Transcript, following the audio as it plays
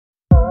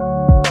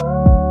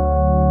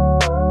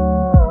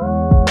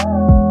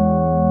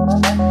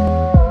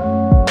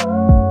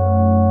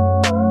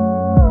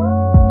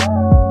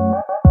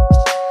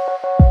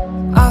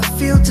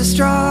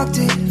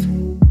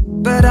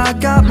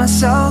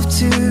myself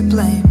to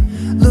blame,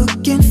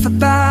 looking for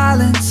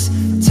balance.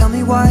 Tell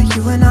me why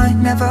you and I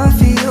never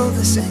feel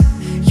the same.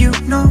 You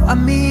know I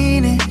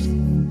mean it,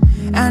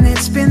 and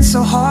it's been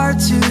so hard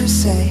to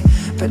say,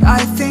 but I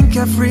think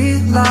I've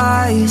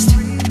realized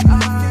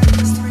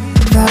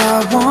that I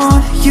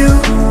want you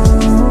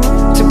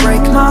to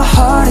break my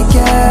heart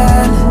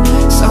again,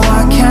 so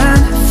I can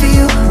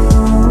feel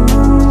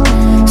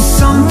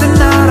something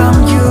that I'm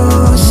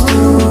used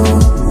to.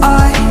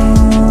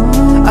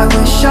 I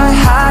wish I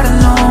had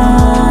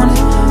known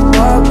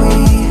what we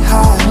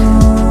had,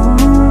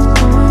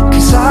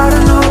 'cause I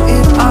don't know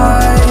if I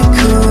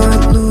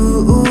could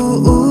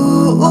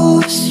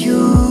lose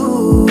you.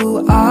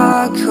 I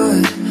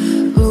could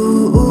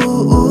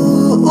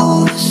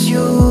lose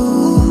you.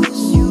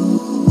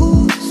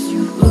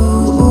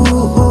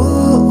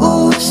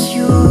 Lose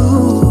you.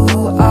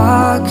 I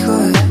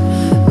could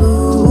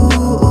lose.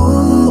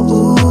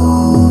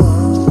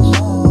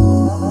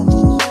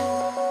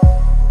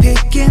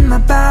 Picking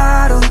my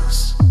battles,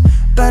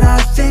 but I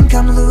think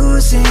I'm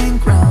losing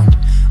ground.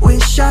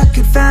 Wish I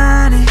could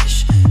vanish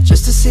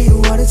just to see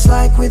what it's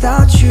like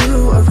without you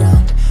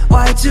around.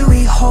 Why do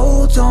we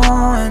hold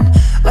on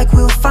like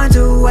we'll find a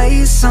way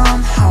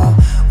somehow,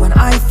 when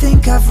I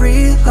think I've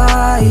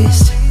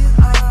realized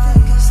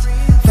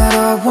that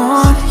I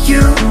want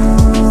you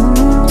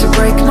to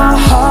break my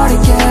heart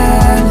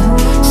again,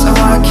 so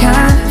I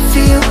can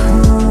feel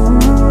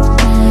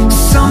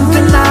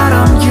something that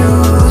I'm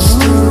used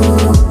to.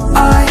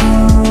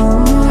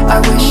 I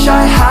wish I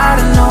had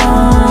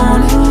known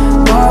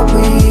what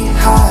we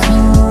had,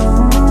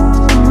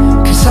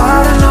 'cause I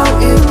don't know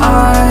if I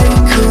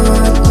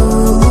could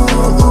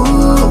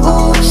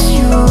lose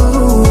you.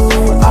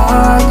 I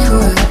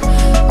could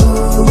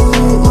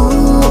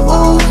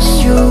lose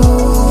you.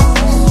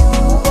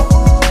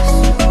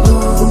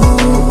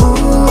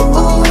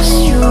 Lose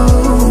you.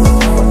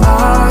 I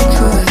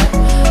could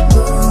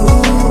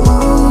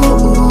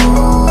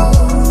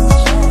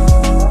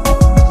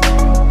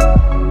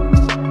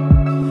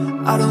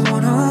I don't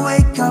wanna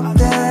wake up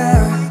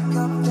there.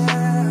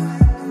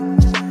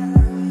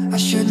 I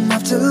shouldn't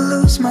have to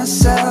lose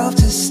myself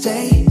to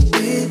stay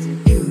with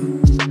you.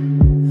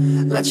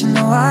 Let you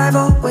know I've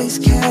always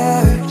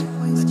cared,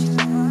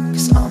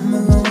 'cause I'm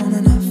alone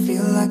and I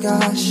feel like I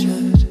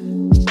should.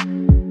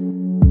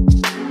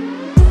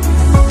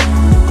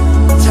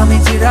 Tell me,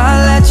 did I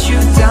let you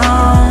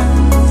down?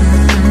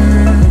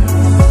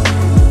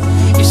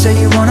 You say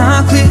you wanna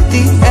clear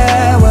the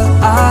air, well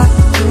I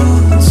do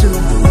too.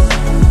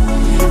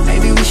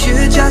 Maybe we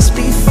should just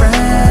be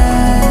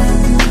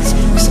friends,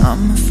 'cause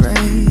I'm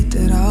afraid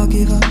that I'll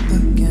give up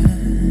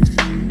again.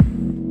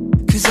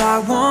 'Cause I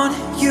want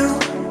you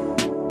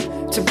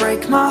to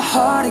break my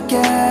heart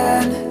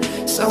again,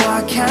 so I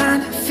can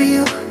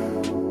feel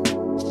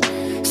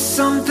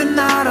something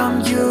that I'm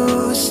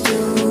used to.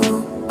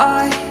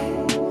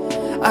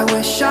 I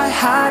wish I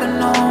had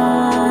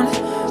known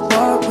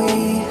what we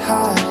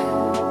had,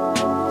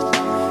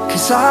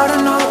 'cause I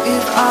don't know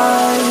if I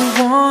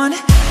want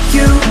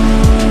you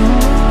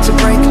to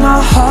break my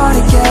heart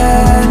again,